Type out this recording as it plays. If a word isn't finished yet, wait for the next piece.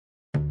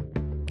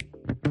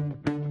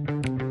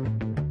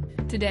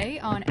Today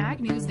on Ag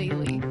News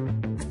Daily.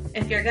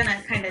 If you're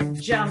gonna kind of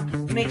jump,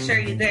 make sure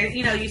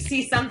you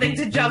see something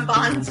to jump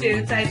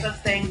onto type of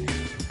thing.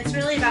 It's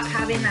really about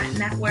having that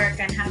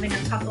network and having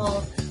a couple,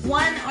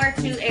 one or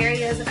two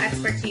areas of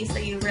expertise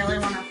that you really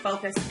want to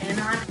focus in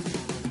on.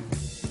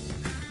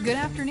 Good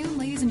afternoon,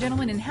 ladies and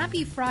gentlemen, and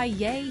happy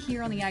Friday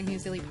here on the Ag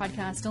News Daily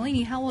podcast.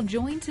 Delaney Howell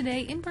joined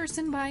today in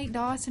person by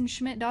Dawson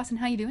Schmidt. Dawson,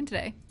 how you doing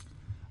today?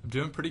 I'm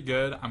doing pretty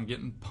good. I'm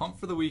getting pumped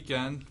for the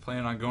weekend,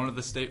 planning on going to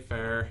the state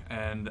fair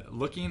and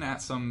looking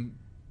at some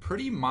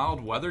pretty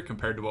mild weather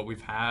compared to what we've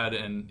had.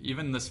 And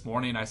even this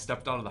morning, I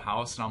stepped out of the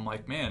house and I'm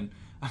like, man,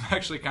 I'm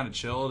actually kind of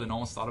chilled and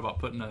almost thought about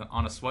putting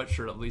on a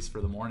sweatshirt at least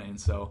for the morning.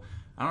 So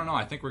I don't know.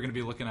 I think we're going to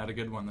be looking at a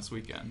good one this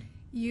weekend.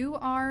 You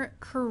are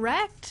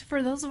correct.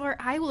 For those of our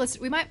Iowa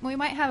listeners, we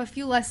might have a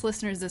few less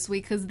listeners this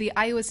week because the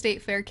Iowa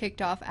State Fair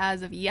kicked off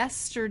as of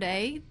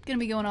yesterday. Going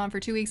to be going on for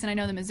 2 weeks, and I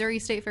know the Missouri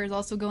State Fair is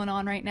also going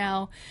on right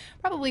now.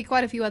 Probably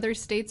quite a few other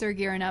states are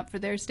gearing up for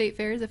their state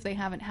fairs if they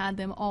haven't had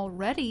them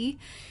already.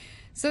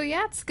 So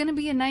yeah, it's going to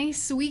be a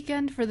nice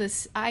weekend for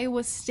this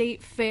Iowa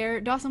State Fair.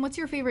 Dawson, what's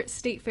your favorite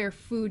state fair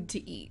food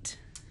to eat?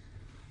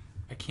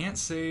 I can't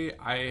say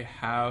I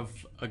have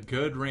a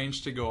good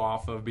range to go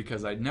off of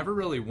because I never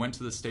really went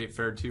to the state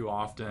fair too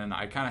often.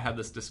 I kind of had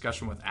this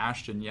discussion with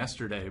Ashton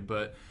yesterday,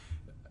 but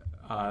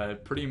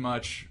pretty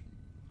much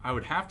I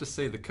would have to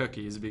say the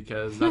cookies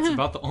because that's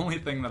about the only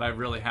thing that I've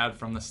really had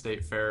from the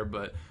state fair.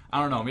 But I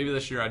don't know, maybe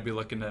this year I'd be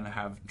looking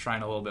to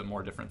trying a little bit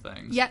more different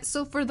things. Yeah,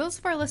 so for those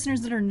of our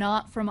listeners that are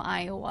not from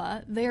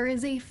Iowa, there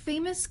is a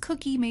famous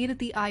cookie made at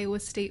the Iowa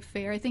State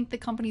Fair. I think the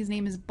company's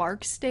name is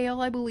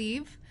Barksdale, I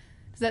believe.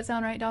 Does that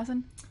sound right,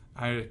 Dawson?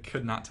 I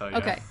could not tell you.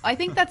 Okay, I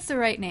think that's the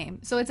right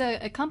name. So it's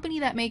a company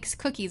that makes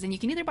cookies, and you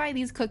can either buy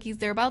these cookies.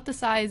 They're about the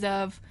size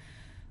of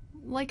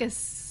like a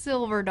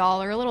silver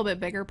dollar, a little bit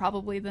bigger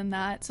probably than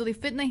that. So they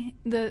fit in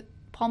the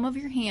palm of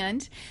your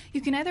hand.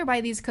 You can either buy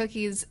these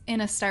cookies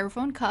in a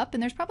styrofoam cup,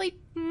 and there's probably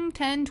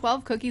 10,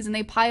 12 cookies, and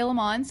they pile them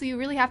on, so you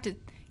really have to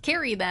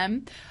carry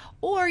them.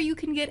 Or you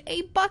can get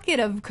a bucket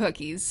of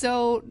cookies.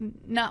 So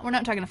we're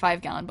not talking a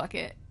 5-gallon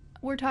bucket.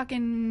 We're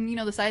talking,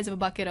 the size of a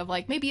bucket of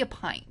like maybe a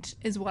pint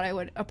is what I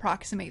would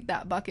approximate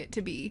that bucket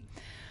to be.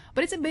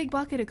 But it's a big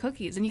bucket of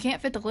cookies, and you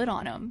can't fit the lid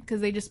on them because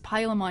they just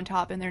pile them on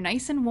top, and they're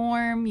nice and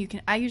warm.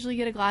 I usually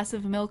get a glass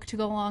of milk to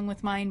go along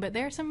with mine, but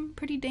they're some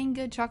pretty dang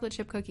good chocolate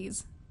chip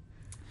cookies.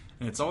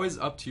 And it's always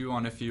up to you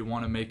on if you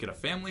want to make it a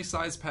family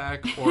size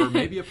pack or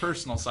maybe a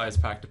personal size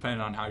pack,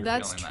 depending on how you're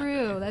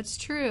feeling. That's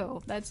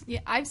true.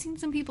 I've seen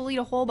some people eat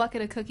a whole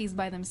bucket of cookies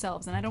by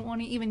themselves, and I don't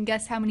want to even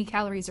guess how many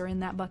calories are in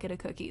that bucket of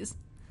cookies.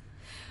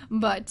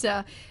 But,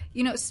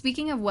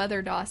 speaking of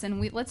weather, Dawson,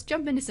 let's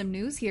jump into some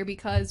news here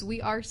because we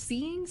are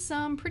seeing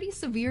some pretty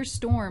severe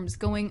storms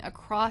going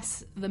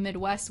across the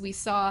Midwest. We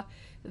saw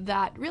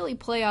that really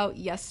play out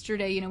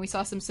yesterday. We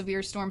saw some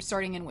severe storms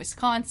starting in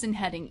Wisconsin,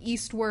 heading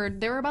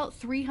eastward. There were about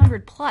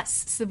 300 plus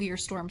severe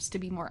storms, to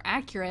be more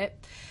accurate.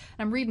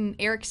 I'm reading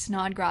Eric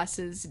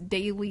Snodgrass's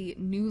daily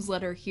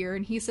newsletter here,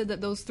 and he said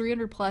that those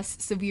 300 plus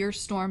severe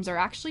storms are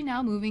actually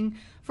now moving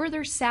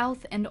further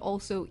south and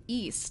also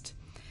east.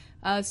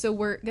 So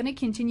we're going to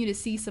continue to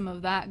see some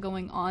of that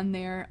going on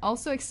there.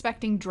 Also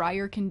expecting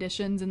drier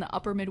conditions in the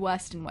upper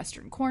Midwest and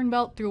Western Corn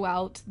Belt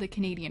throughout the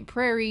Canadian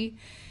Prairie.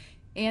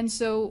 And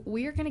so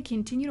we are going to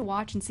continue to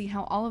watch and see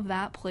how all of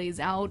that plays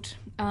out.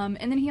 And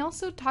then he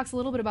also talks a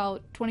little bit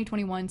about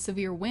 2021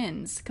 severe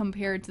winds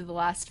compared to the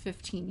last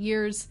 15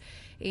 years.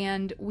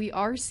 And we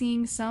are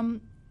seeing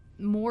some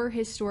more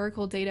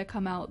historical data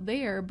come out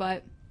there,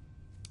 but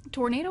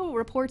tornado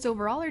reports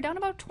overall are down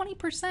about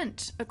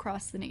 20%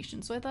 across the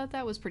nation. So I thought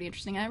that was pretty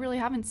interesting. We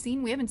haven't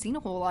seen a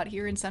whole lot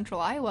here in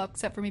central Iowa,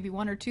 except for maybe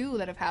one or two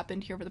that have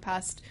happened here over the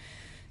past,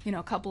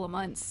 couple of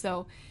months.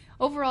 So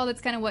overall,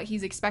 that's kind of what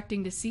he's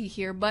expecting to see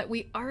here. But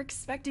we are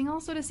expecting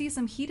also to see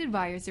some heat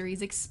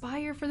advisories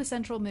expire for the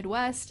central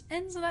Midwest.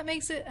 And so that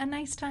makes it a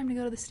nice time to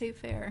go to the state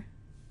fair.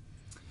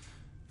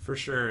 For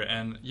sure,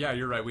 and yeah,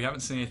 you're right. We haven't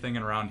seen anything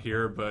around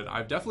here, but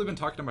I've definitely been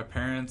talking to my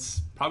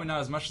parents, probably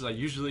not as much as I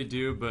usually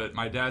do, but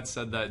my dad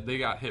said that they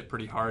got hit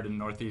pretty hard in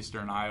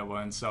northeastern Iowa,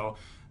 and so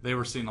they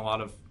were seeing a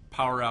lot of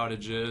power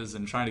outages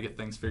and trying to get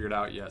things figured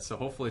out yet. So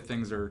hopefully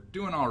things are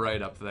doing all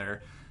right up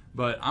there.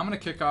 But I'm going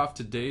to kick off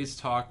today's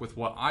talk with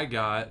what I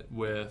got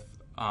with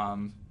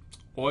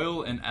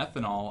oil and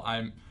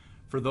ethanol.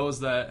 For those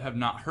that have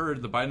not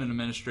heard, the Biden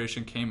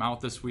administration came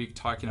out this week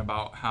talking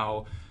about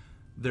how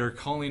they're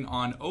calling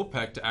on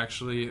OPEC to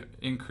actually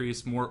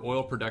increase more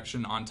oil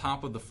production on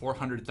top of the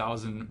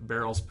 400,000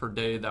 barrels per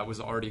day that was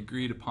already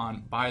agreed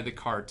upon by the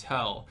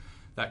cartel.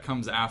 That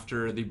comes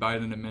after the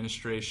Biden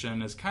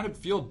administration has kind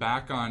of peeled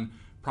back on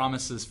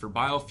promises for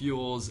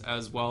biofuels,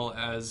 as well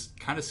as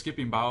kind of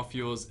skipping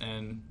biofuels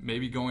and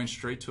maybe going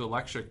straight to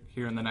electric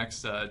here in the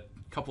next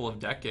couple of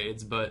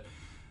decades. But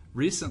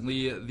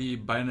recently, the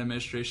Biden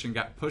administration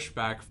got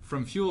pushback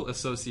from fuel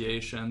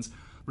associations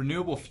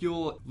renewable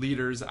fuel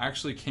leaders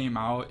actually came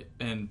out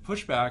in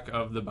pushback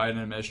of the Biden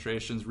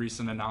administration's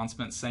recent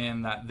announcement,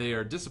 saying that they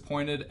are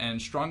disappointed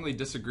and strongly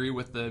disagree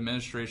with the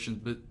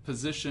administration's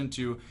position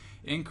to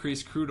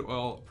increase crude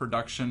oil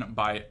production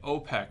by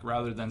OPEC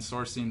rather than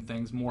sourcing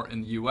things more in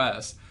the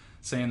U.S.,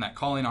 saying that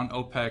calling on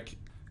OPEC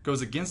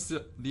goes against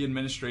the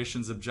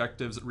administration's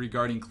objectives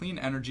regarding clean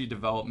energy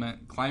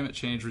development, climate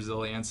change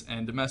resilience,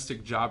 and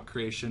domestic job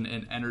creation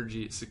and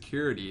energy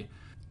security.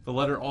 The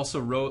letter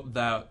also wrote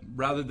that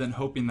rather than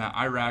hoping that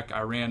Iraq,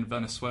 Iran,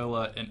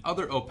 Venezuela, and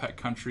other OPEC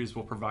countries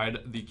will provide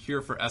the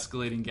cure for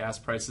escalating gas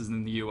prices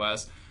in the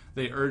U.S.,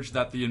 they urged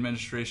that the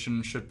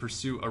administration should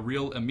pursue a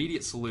real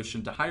immediate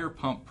solution to higher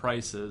pump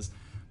prices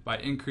by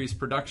increased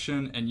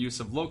production and use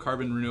of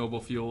low-carbon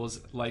renewable fuels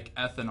like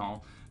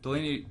ethanol.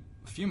 Delaney,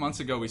 a few months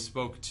ago we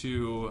spoke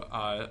to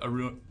a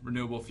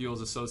Renewable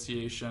Fuels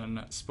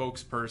Association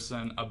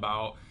spokesperson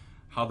about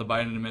how the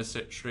Biden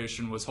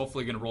administration was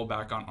hopefully going to roll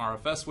back on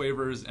RFS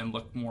waivers and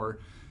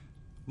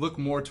look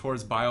more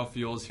towards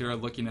biofuels here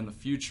looking in the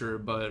future.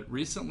 But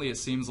recently it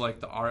seems like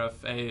the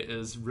RFA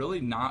is really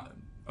not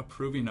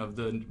approving of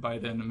the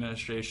Biden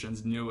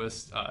administration's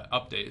newest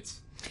updates.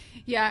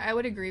 Yeah, I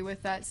would agree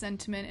with that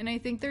sentiment, and I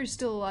think there's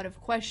still a lot of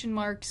question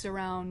marks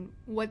around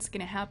what's going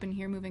to happen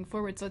here moving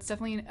forward, so it's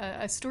definitely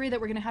a story that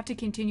we're going to have to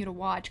continue to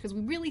watch because we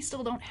really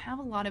still don't have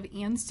a lot of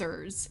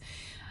answers.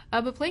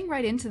 But playing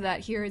right into that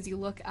here as you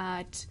look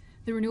at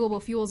the Renewable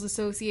Fuels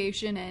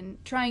Association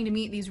and trying to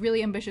meet these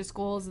really ambitious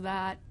goals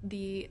that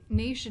the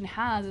nation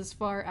has as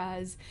far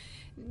as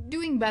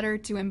doing better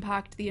to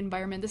impact the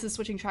environment. This is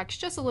switching tracks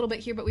just a little bit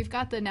here, but we've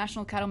got the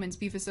National Cattlemen's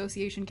Beef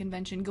Association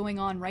convention going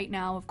on right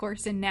now, of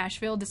course, in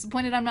Nashville.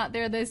 Disappointed I'm not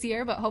there this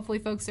year, but hopefully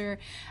folks are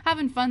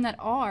having fun that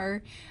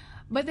are.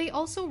 But they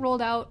also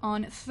rolled out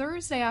on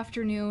Thursday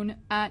afternoon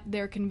at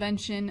their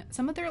convention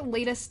some of their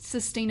latest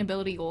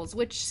sustainability goals,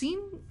 which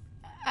seem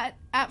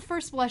at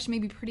first blush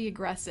maybe pretty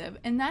aggressive,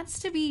 and that's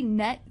to be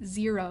net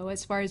zero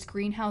as far as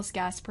greenhouse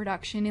gas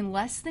production in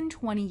less than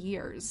 20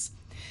 years.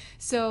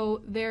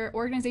 So their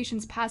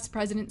organization's past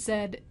president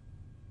said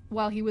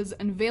while he was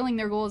unveiling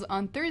their goals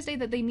on Thursday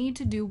that they need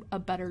to do a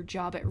better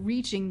job at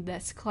reaching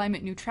this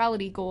climate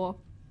neutrality goal,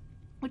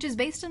 which is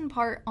based in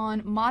part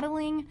on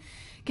modeling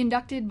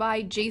conducted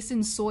by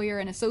Jason Sawyer,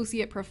 an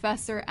associate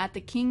professor at the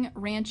King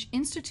Ranch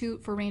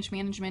Institute for Ranch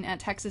Management at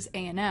Texas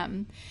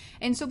A&M.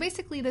 And so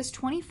basically this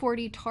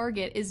 2040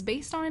 target is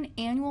based on an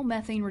annual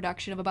methane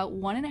reduction of about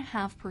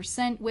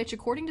 1.5%, which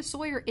according to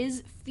Sawyer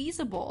is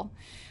feasible.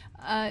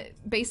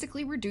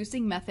 Basically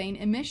reducing methane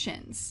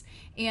emissions.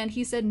 And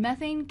he said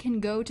methane can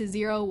go to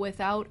zero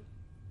without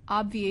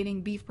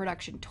obviating beef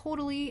production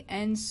totally,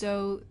 and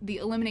so the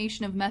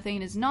elimination of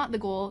methane is not the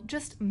goal,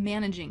 just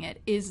managing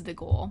it is the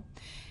goal.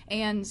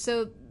 And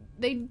so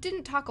they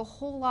didn't talk a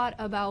whole lot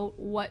about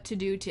what to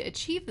do to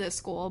achieve this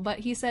goal, but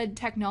he said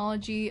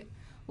technology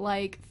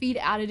like feed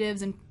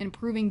additives and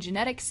improving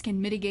genetics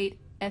can mitigate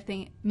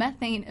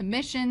methane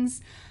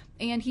emissions.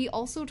 And he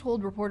also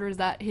told reporters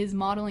that his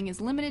modeling is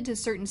limited to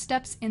certain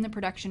steps in the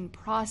production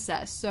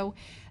process. So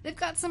they've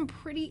got some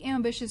pretty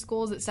ambitious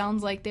goals, it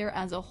sounds like, there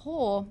as a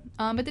whole.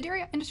 But the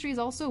dairy industry is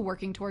also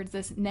working towards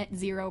this net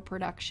zero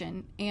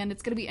production. And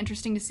it's going to be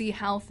interesting to see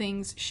how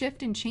things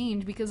shift and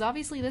change, because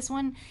obviously this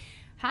one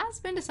has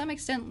been to some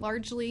extent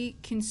largely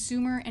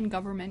consumer and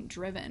government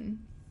driven.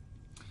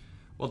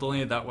 Well,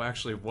 Delaney, that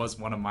actually was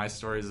one of my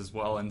stories as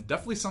well, and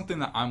definitely something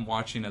that I'm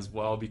watching as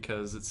well,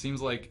 because it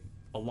seems like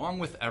along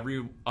with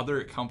every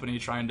other company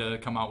trying to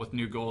come out with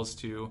new goals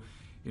to,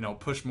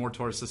 push more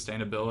towards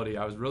sustainability,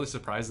 I was really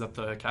surprised that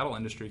the cattle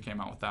industry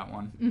came out with that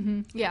one.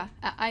 Mm-hmm. Yeah,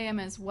 I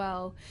am as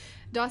well.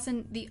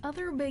 Dawson, the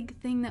other big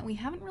thing that we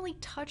haven't really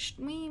touched,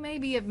 we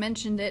maybe have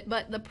mentioned it,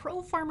 but the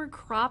Pro Farmer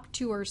Crop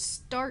Tour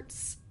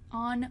starts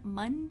on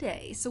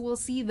Monday. So we'll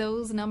see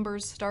those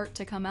numbers start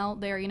to come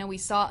out there. We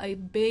saw a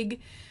big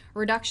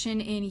reduction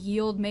in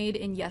yield made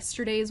in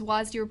yesterday's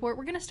WASDE report.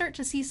 We're going to start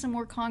to see some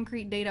more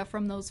concrete data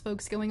from those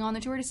folks going on the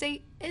tour to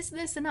say, is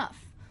this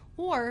enough?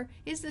 Or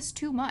is this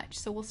too much?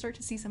 So we'll start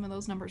to see some of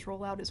those numbers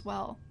roll out as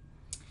well.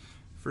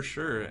 For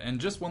sure.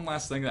 And just one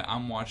last thing that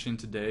I'm watching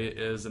today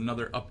is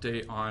another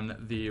update on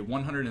the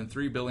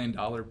 $103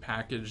 billion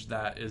package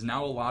that is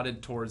now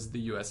allotted towards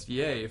the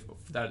USDA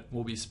that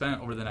will be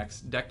spent over the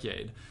next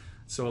decade.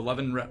 So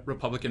 11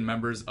 Republican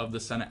members of the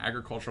Senate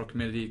Agricultural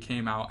Committee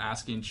came out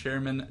asking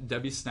Chairman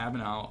Debbie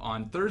Stabenow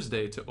on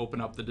Thursday to open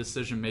up the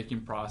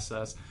decision-making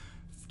process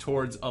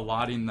towards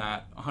allotting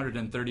that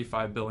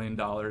 $135 billion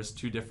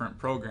to different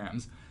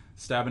programs.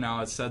 Stabenow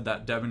has said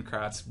that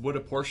Democrats would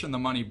apportion the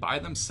money by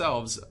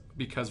themselves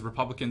because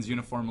Republicans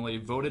uniformly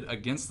voted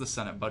against the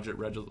Senate budget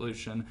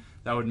resolution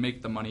that would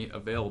make the money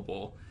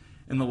available.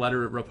 In the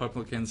letter,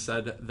 Republicans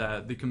said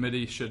that the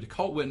committee should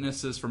call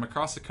witnesses from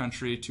across the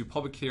country to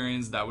public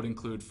hearings that would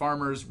include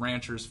farmers,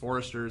 ranchers,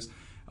 foresters,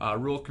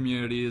 rural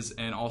communities,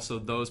 and also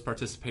those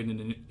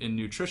participating in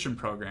nutrition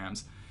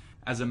programs.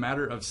 As a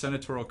matter of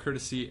senatorial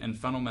courtesy and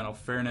fundamental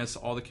fairness,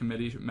 all the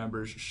committee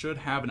members should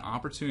have an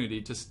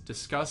opportunity to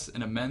discuss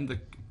and amend the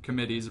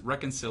committee's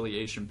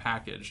reconciliation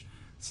package.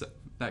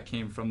 that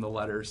came from the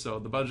letter. So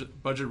the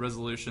budget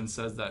resolution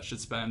says that should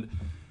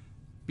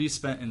be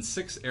spent in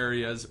 6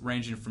 areas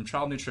ranging from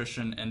child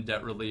nutrition and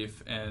debt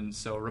relief. And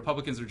so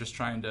Republicans are just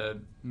trying to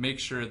make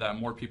sure that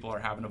more people are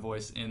having a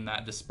voice in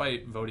that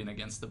despite voting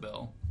against the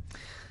bill.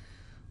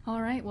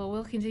 All right, well,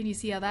 we'll continue to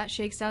see how that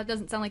shakes out. It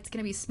doesn't sound like it's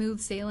going to be smooth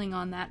sailing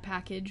on that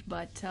package,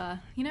 but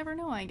you never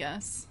know, I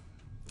guess.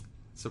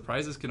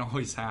 Surprises can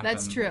always happen.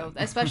 That's true,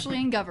 especially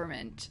in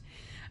government.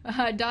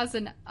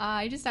 Dawson,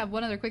 I just have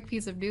one other quick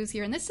piece of news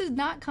here, and this is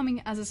not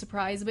coming as a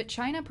surprise, but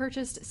China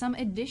purchased some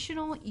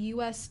additional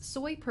U.S.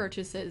 soy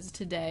purchases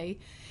today,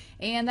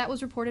 and that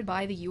was reported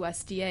by the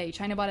USDA.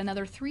 China bought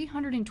another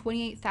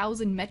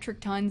 328,000 metric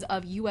tons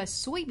of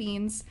U.S.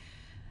 soybeans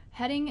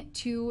heading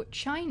to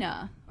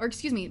China,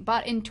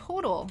 bought in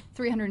total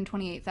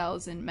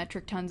 328,000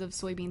 metric tons of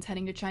soybeans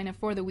heading to China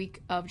for the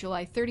week of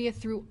July 30th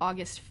through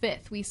August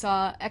 5th. We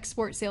saw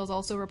export sales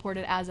also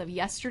reported as of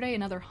yesterday,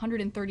 another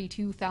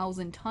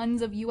 132,000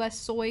 tons of U.S.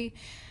 soy,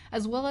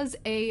 as well as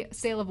a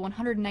sale of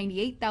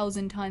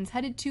 198,000 tons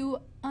headed to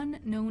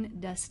unknown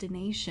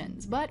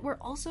destinations. But we're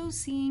also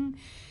seeing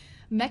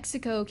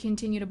Mexico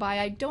continue to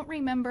buy. I don't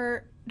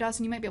remember,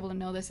 Dawson, you might be able to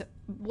know this.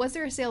 Was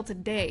there a sale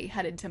today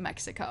headed to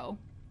Mexico?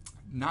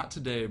 Not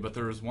today, but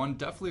there was one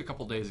definitely a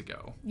couple days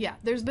ago. Yeah,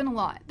 there's been a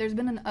lot. There's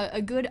been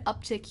a good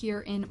uptick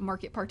here in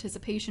market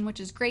participation, which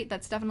is great.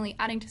 That's definitely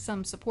adding to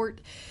some support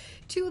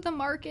to the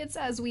markets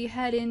as we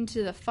head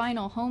into the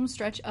final home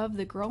stretch of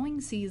the growing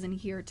season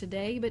here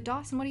today. But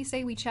Dawson, what do you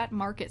say we chat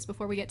markets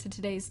before we get to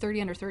today's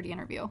 30 Under 30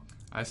 interview?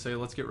 I say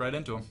let's get right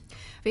into them.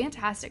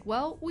 Fantastic.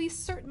 Well, we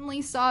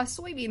certainly saw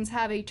soybeans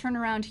have a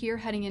turnaround here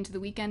heading into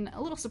the weekend.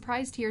 A little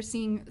surprised here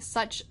seeing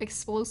such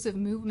explosive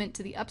movement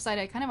to the upside.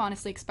 I kind of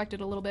honestly expected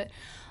a little bit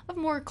of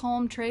more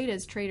calm trade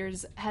as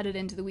traders headed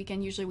into the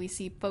weekend. Usually we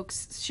see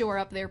folks shore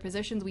up their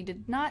positions. We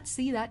did not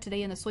see that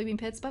today in the soybean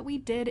pits, but we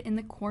did in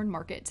the corn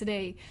market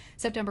today.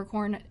 September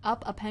corn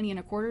up 1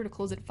 1.25 to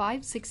close at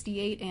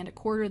 5.68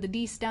 1/4. The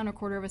Dees down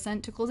 1/4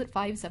 cent to close at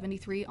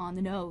 5.73 on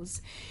the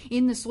nose.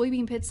 In the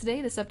soybean pits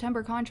today, the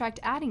September contract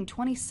adding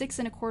 26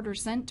 1/4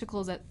 cent to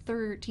close at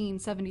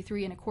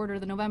 13.73 1/4.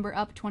 The November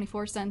up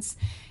 24 cents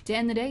to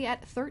end the day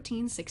at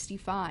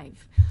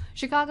 13.65.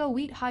 Chicago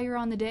wheat higher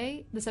on the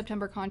day. The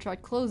September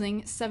contract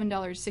closing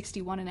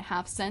 $7.61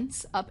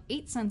 1/2, up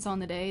 8 cents on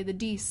the day. The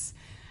Dees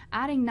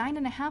adding 9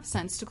 1/2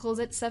 cents to close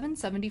at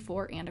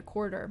 7.74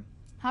 1/4.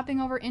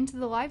 Hopping over into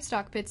the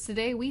livestock pits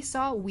today, we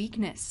saw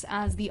weakness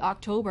as the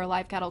October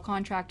live cattle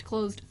contract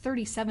closed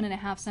 37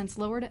 1/2 cents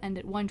lower to end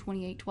at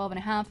 128.12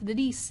 1/2. The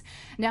Dees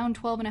down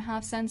 12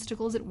 1/2 cents to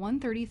close at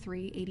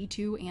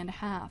 133.82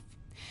 1/2.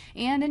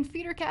 And in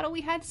feeder cattle,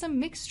 we had some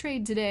mixed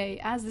trade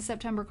today as the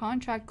September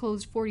contract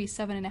closed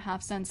 47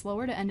 1/2 cents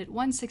lower to end at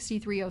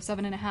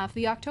 163.07 1/2.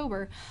 The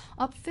October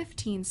up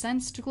 15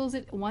 cents to close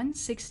at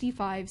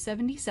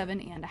 165.77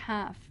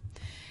 1/2.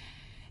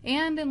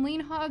 And in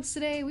lean hogs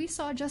today, we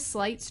saw just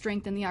slight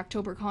strength in the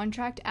October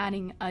contract,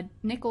 adding a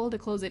nickel to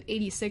close at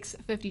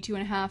 86.52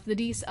 1/2. The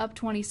Dees up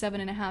 27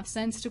 1/2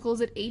 cents to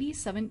close at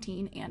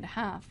 80.17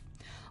 1/2.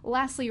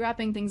 Lastly,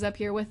 wrapping things up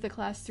here with the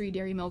Class 3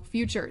 dairy milk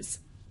futures.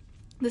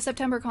 The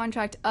September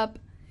contract up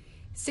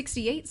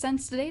 68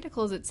 cents today to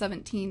close at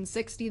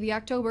 17.60. The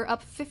October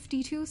up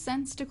 52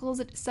 cents to close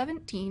at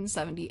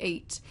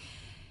 17.78.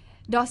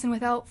 Dawson,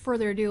 without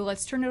further ado,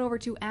 let's turn it over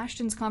to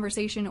Ashton's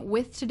conversation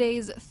with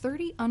today's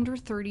 30 Under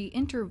 30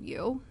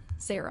 interview,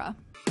 Sarah.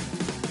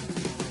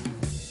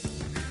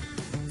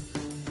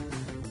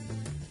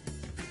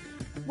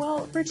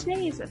 Well, for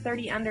today's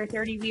 30 Under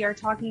 30, we are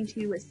talking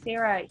to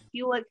Sarah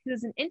Hulick,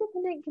 who's an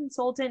independent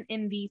consultant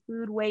in the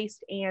food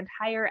waste and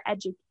higher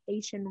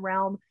education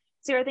realm.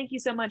 Sarah, thank you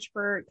so much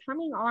for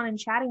coming on and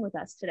chatting with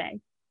us today.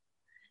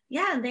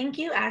 Yeah, thank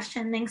you,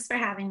 Ashton. Thanks for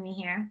having me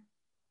here.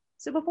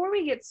 So before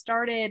we get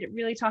started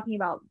really talking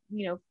about,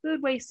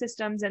 food waste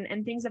systems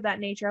and things of that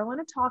nature, I want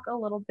to talk a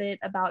little bit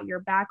about your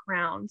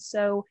background.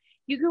 So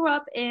you grew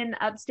up in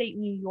upstate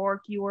New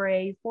York. You were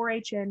a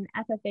 4-H and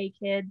FFA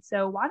kid.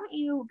 So why don't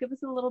you give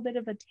us a little bit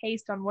of a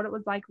taste on what it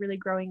was like really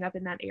growing up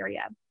in that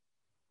area?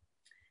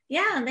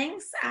 Yeah,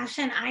 thanks,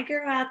 Ashton. I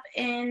grew up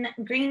in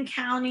Greene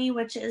County,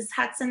 which is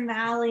Hudson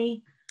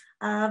Valley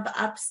of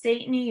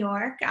upstate New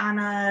York, on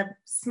a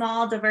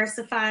small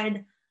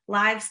diversified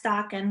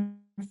livestock and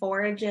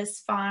forages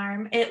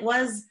farm. It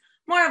was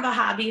more of a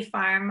hobby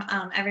farm.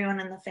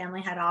 Everyone in the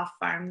family had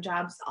off-farm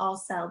jobs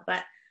also,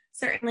 but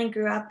certainly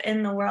grew up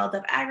in the world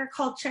of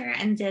agriculture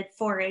and did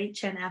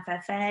 4-H and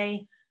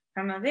FFA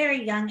from a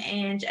very young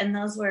age, and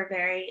those were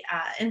very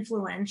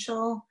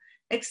influential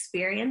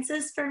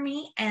experiences for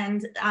me.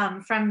 And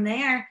from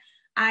there,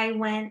 I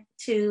went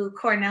to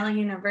Cornell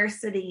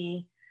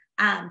University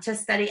to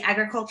study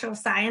agricultural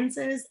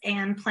sciences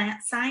and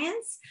plant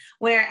science,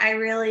 where I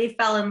really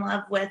fell in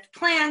love with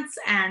plants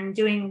and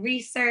doing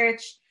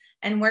research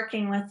and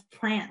working with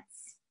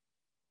plants.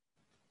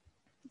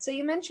 So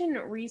you mentioned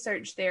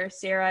research there,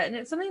 Sarah, and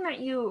it's something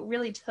that you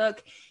really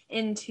took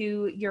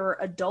into your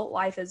adult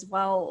life as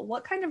well.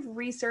 What kind of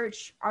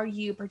research are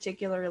you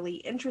particularly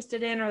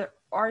interested in, or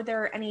are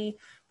there any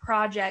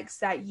projects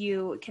that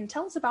you can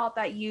tell us about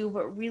that you've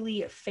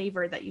really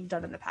favored that you've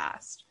done in the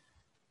past?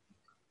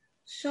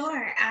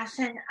 Sure,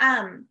 Ashton.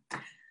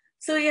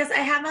 So yes, I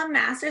have a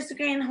master's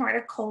degree in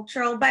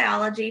horticultural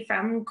biology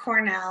from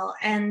Cornell,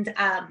 and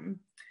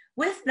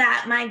with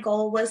that, my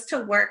goal was to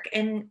work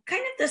in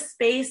kind of the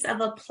space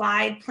of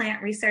applied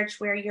plant research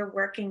where you're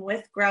working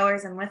with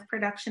growers and with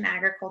production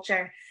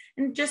agriculture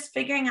and just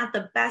figuring out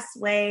the best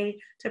way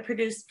to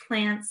produce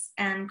plants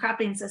and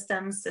cropping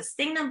systems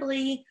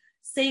sustainably,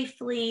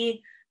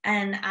 safely,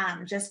 and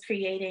just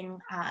creating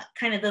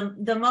kind of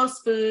the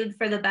most food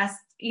for the best,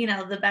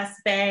 the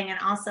best bang, and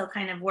also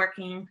kind of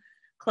working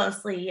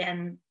closely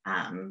and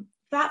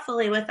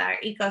thoughtfully with our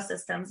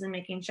ecosystems and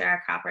making sure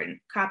our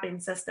cropping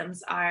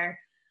systems are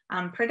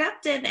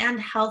productive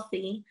and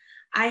healthy.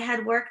 I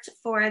had worked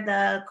for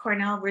the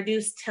Cornell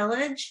Reduced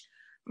Tillage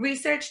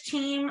research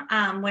team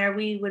where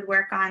we would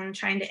work on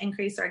trying to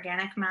increase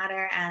organic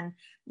matter and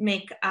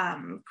make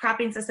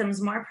cropping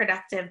systems more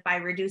productive by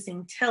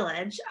reducing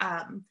tillage.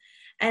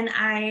 And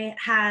I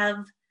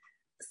have,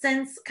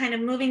 since kind of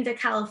moving to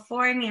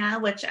California,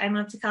 which I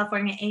moved to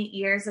California 8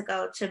 years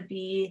ago to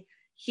be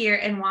here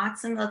in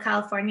Watsonville,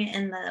 California,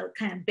 in the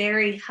kind of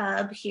berry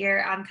hub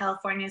here on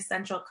California's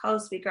Central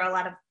Coast. We grow a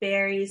lot of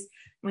berries.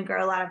 We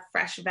grow a lot of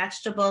fresh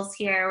vegetables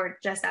here. We're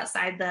just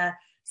outside the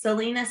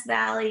Salinas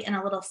Valley in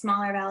a little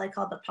smaller valley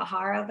called the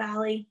Pajaro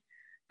Valley.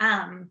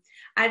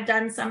 I've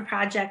done some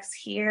projects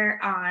here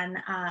on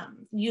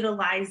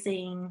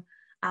utilizing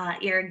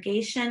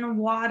irrigation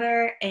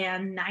water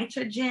and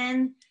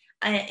nitrogen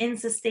in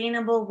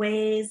sustainable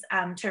ways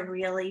to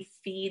really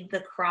feed the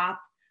crop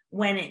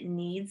when it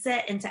needs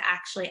it, and to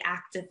actually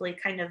actively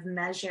kind of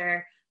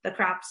measure the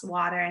crop's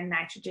water and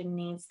nitrogen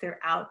needs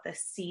throughout the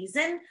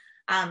season,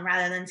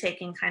 rather than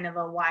taking kind of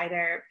a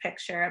wider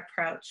picture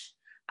approach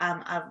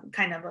of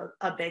kind of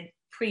a big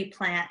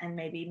pre-plant and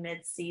maybe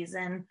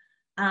mid-season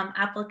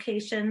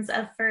applications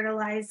of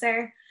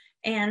fertilizer.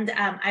 And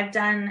I've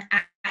done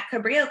at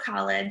Cabrillo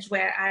College,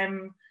 where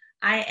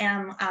I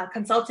am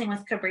consulting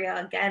with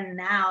Cabrillo again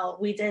now.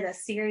 We did a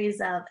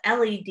series of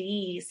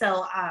LED,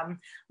 so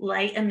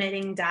light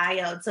emitting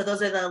diodes. So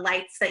those are the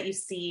lights that you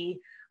see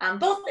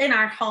both in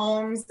our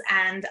homes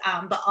and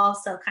but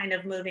also kind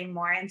of moving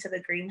more into the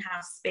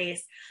greenhouse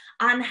space,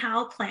 on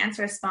how plants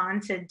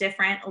respond to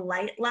different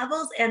light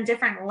levels and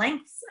different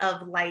lengths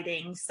of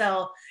lighting.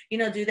 So,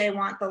 do they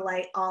want the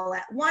light all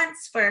at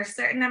once for a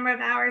certain number of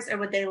hours, or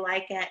would they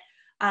like it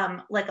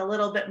like a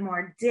little bit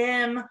more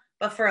dim,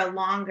 but for a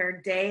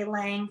longer day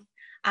length?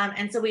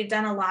 And so we've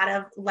done a lot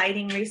of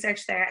lighting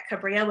research there at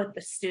Cabrillo with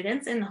the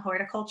students in the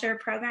horticulture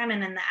program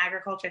and in the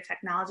agriculture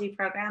technology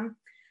program.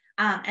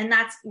 And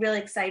that's really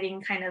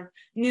exciting, kind of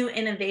new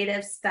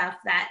innovative stuff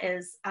that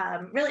is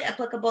really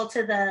applicable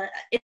to the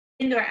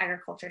indoor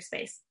agriculture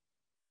space.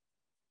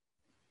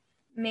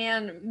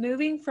 Man,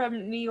 moving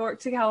from New York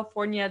to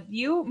California,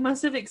 you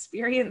must have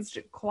experienced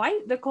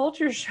quite the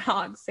culture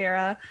shock,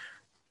 Sarah.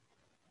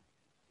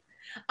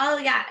 Oh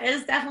yeah, it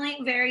was definitely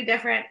very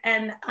different.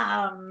 And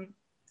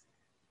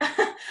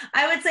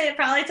I would say it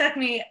probably took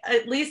me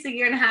at least 1.5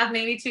 years,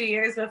 maybe 2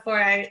 years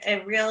before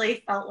I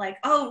really felt like,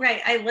 oh,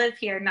 right, I live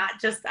here, not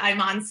just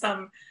I'm on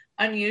some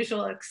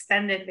unusual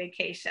extended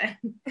vacation.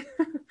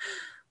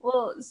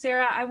 Well,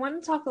 Sarah, I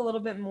want to talk a little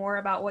bit more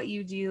about what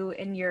you do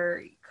in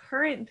your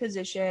current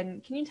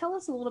position. Can you tell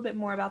us a little bit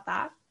more about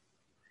that?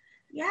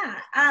 Yeah,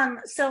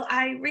 so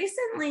I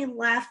recently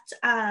left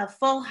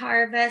Full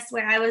Harvest,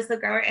 where I was the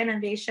grower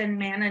innovation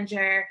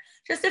manager,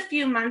 just a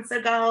few months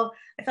ago.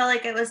 I felt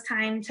like it was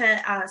time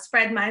to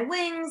spread my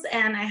wings,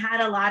 and I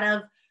had a lot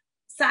of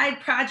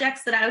side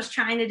projects that I was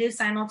trying to do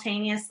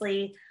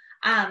simultaneously.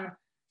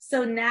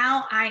 So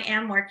now I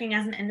am working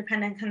as an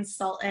independent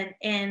consultant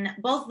in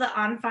both the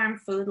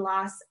on-farm food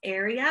loss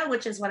area,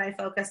 which is what I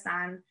focused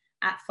on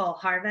at Full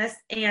Harvest,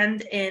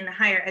 and in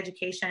higher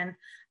education.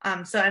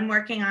 So I'm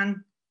working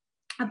on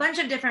a bunch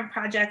of different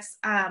projects,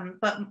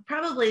 but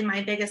probably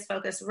my biggest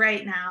focus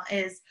right now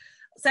is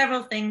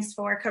several things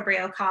for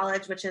Cabrillo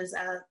College, which is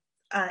a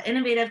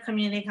innovative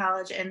community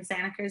college in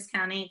Santa Cruz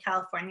County,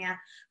 California,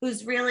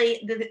 who's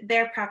really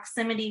their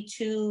proximity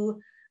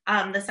to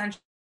the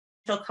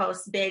Central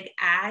Coast big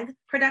ag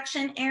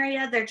production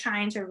area. They're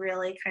trying to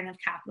really kind of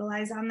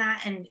capitalize on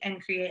that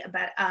and create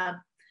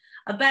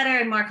a better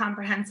and more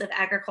comprehensive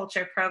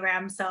agriculture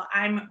program. So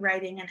I'm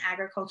writing an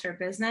agriculture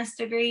business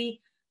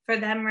degree for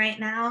them right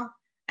now.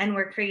 And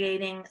we're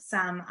creating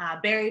some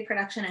berry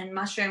production and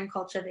mushroom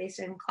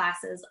cultivation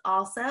classes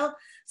also.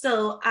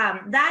 So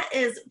that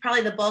is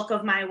probably the bulk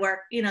of my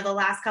work, the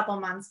last couple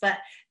months. But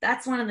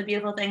that's one of the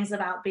beautiful things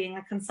about being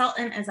a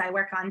consultant, is I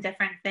work on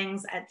different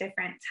things at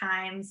different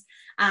times.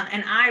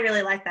 And I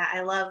really like that.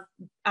 I love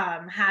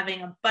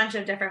having a bunch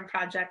of different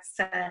projects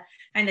to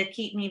kind of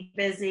keep me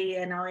busy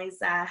and always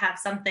have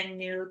something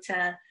new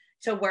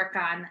to work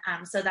on.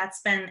 So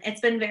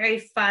it's been very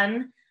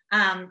fun.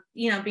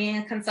 Being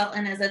a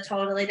consultant is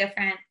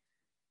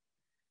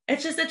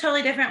it's just a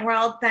totally different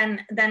world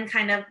than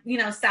kind of,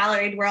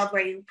 salaried world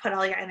where you put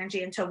all your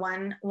energy into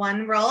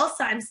one role.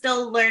 So I'm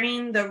still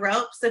learning the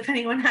ropes. If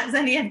anyone has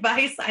any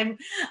advice,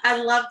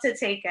 I'd love to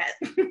take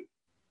it.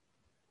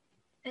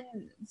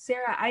 And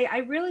Sarah, I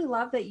really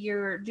love that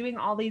you're doing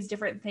all these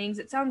different things.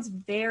 It sounds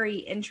very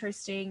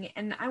interesting.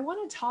 And I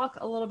want to talk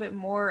a little bit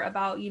more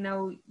about,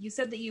 you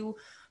said that you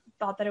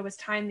thought that it was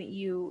time that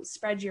you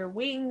spread your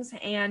wings.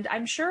 And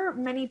I'm sure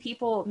many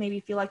people maybe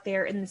feel like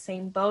they're in the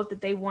same boat,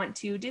 that they want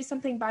to do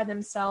something by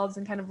themselves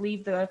and kind of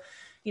leave the,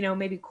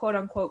 maybe quote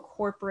unquote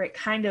corporate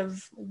kind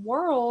of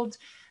world.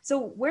 So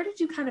where did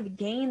you kind of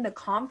gain the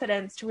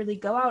confidence to really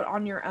go out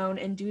on your own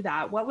and do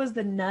that? What was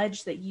the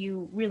nudge that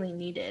you really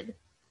needed?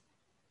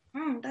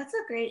 That's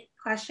a great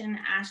question,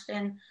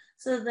 Ashton.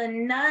 So the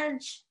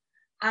nudge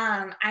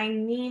I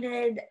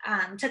needed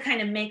to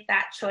kind of make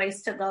that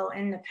choice to go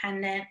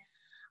independent.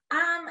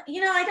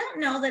 I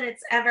don't know that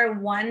it's ever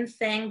one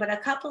thing, but a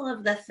couple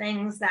of the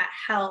things that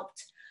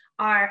helped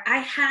are I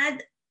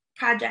had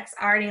projects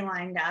already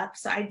lined up.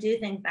 So I do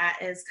think that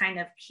is kind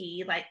of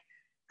key. Like,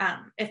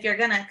 if you're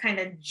going to kind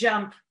of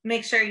jump,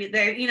 make sure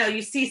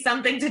you see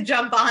something to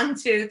jump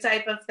onto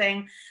type of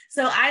thing.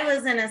 So I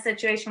was in a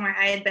situation where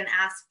I had been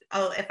asked,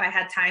 if I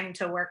had time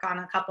to work on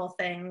a couple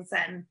things.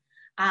 And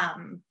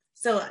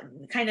so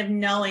kind of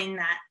knowing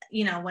that,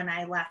 when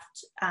I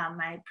left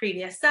my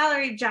previous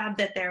salary job,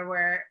 that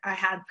I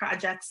had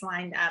projects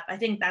lined up. I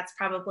think that's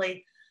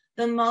probably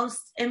the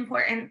most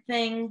important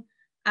thing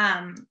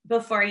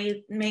before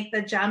you make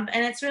the jump.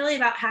 And it's really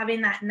about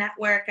having that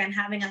network and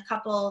having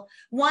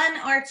one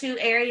or two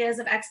areas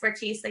of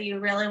expertise that you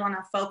really want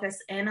to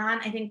focus in on.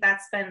 I think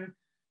that's been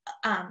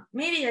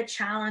maybe a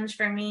challenge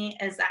for me,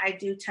 is that I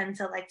do tend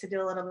to like to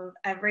do a little bit of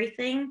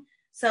everything.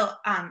 So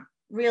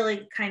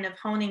really kind of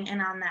honing in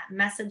on that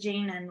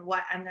messaging and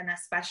what I'm going to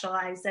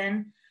specialize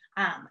in.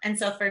 And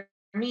so for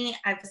me,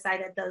 I've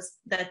decided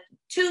the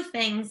two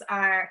things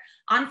are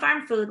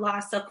on-farm food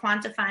loss, so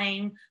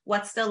quantifying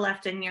what's still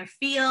left in your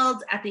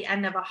field at the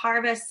end of a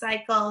harvest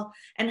cycle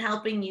and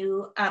helping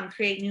you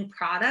create new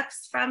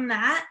products from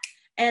that.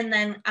 And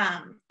then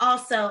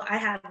also I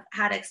have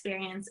had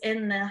experience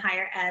in the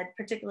higher ed,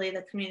 particularly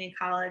the community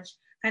college,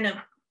 kind of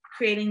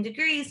creating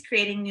degrees,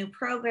 creating new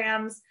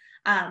programs,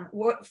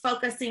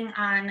 focusing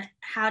on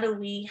how do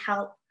we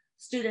help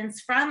students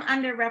from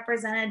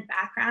underrepresented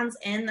backgrounds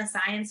in the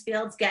science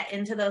fields get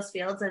into those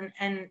fields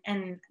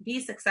and be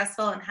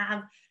successful and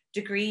have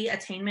degree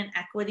attainment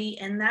equity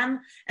in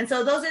them. And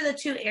so those are the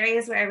two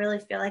areas where I really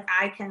feel like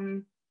I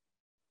can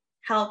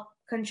help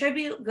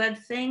contribute good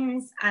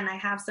things, and I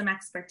have some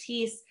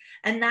expertise.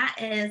 And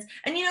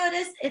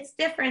it's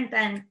different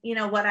than,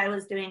 what I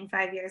was doing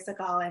 5 years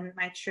ago and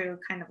my true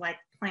kind of like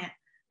plant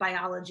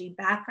biology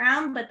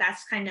background, but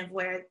that's kind of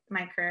where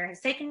my career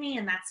has taken me,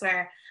 and that's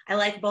where I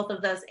like both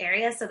of those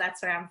areas, so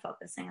that's where I'm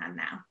focusing on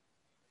now.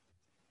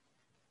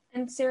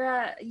 And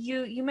Sarah,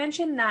 you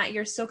mentioned that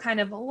you're still kind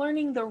of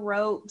learning the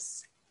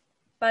ropes,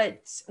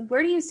 but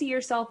where do you see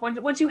yourself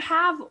once you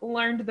have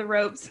learned the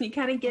ropes and you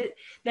kind of get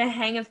the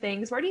hang of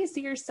things? Where do you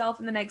see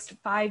yourself in the next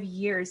 5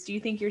 years? Do you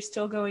think you're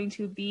still going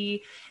to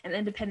be an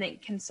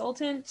independent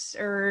consultant,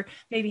 or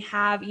maybe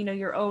have,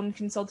 your own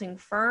consulting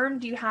firm?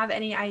 Do you have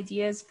any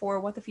ideas for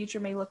what the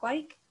future may look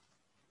like?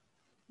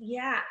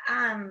 Yeah,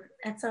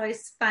 it's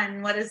always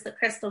fun. What does the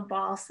crystal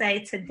ball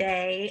say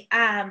today?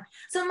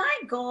 So my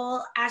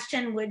goal,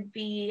 Ashton, would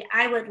be,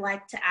 I would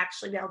like to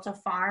actually be able to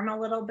farm a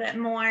little bit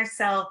more.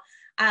 So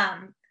I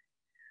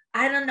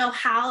don't know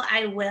how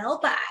I will,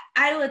 but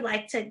I would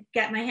like to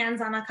get my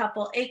hands on a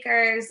couple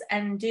acres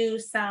and do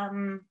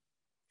some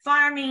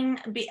farming.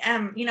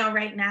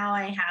 Right now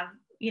I have,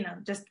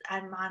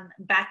 I'm on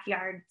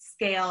backyard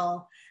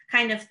scale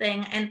kind of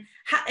thing. And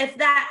if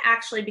that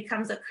actually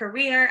becomes a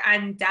career,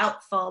 I'm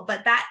doubtful,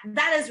 but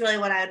that is really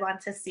what I would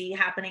want to see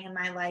happening in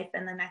my life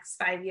in the next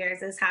 5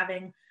 years, is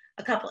having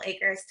a couple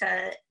acres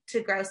to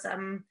grow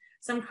some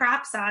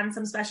crops on,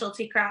 some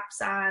specialty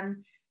crops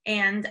on.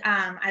 And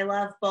I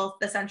love both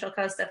the Central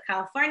Coast of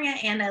California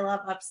and I love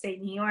upstate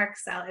New York.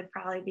 So I'd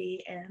probably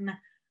be in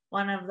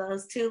one of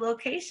those two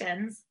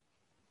locations.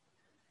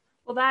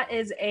 Well, that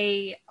is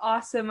a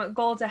awesome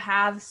goal to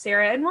have,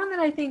 Sarah, and one that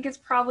I think is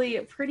probably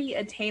pretty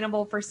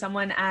attainable for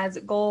someone as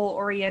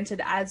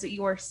goal-oriented as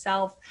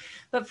yourself.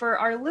 But for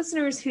our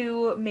listeners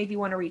who maybe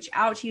want to reach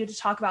out to you to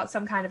talk about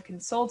some kind of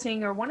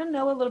consulting or want to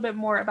know a little bit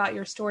more about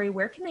your story,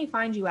 where can they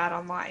find you at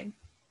online?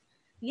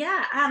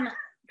 Yeah,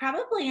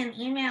 probably an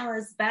email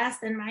is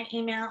best, and my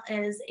email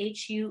is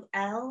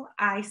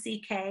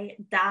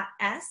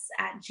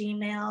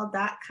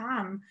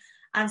hulick.s@gmail.com.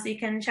 So you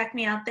can check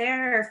me out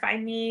there or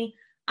find me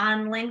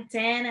on LinkedIn,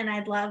 and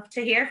I'd love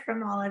to hear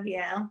from all of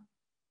you.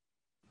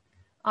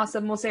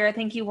 Awesome. Well, Sarah,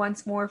 thank you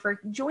once more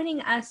for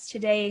joining us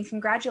today, and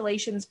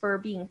congratulations for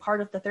being part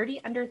of the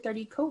 30 Under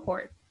 30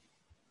 cohort.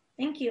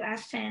 Thank you,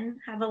 Ashton.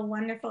 Have a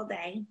wonderful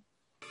day.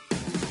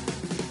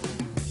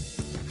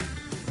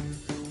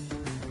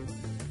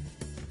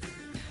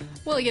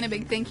 Well, again, a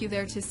big thank you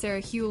there to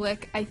Sarah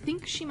Hulick. I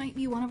think she might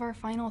be one of our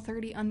final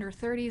 30 under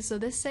 30s, so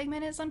this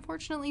segment is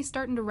unfortunately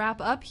starting to wrap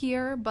up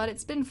here, but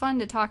it's been fun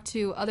to talk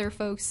to other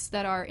folks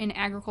that are in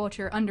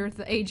agriculture under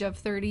the age of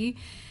 30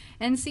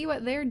 and see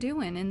what they're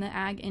doing in the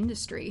ag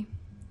industry.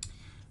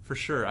 For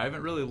sure. I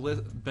haven't really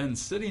been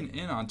sitting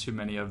in on too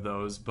many of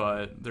those,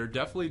 but they're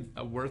definitely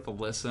worth a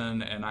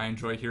listen, and I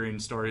enjoy hearing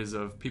stories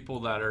of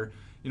people that are,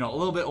 a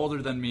little bit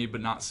older than me,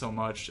 but not so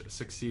much,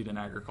 succeed in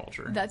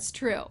agriculture. That's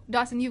true.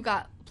 Dawson, you've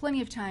got plenty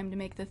of time to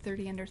make the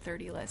 30 under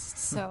 30 list,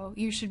 so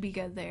you should be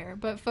good there.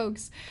 But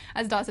folks,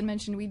 as Dawson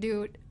mentioned, we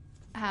do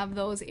have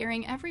those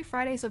airing every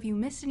Friday, so if you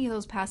missed any of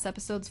those past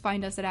episodes,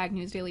 find us at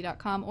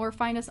agnewsdaily.com or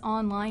find us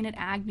online at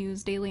Ag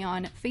News Daily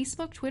on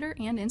Facebook, Twitter,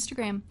 and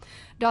Instagram.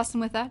 Dawson,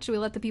 with that, should we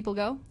let the people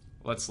go?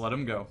 Let's let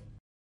them go.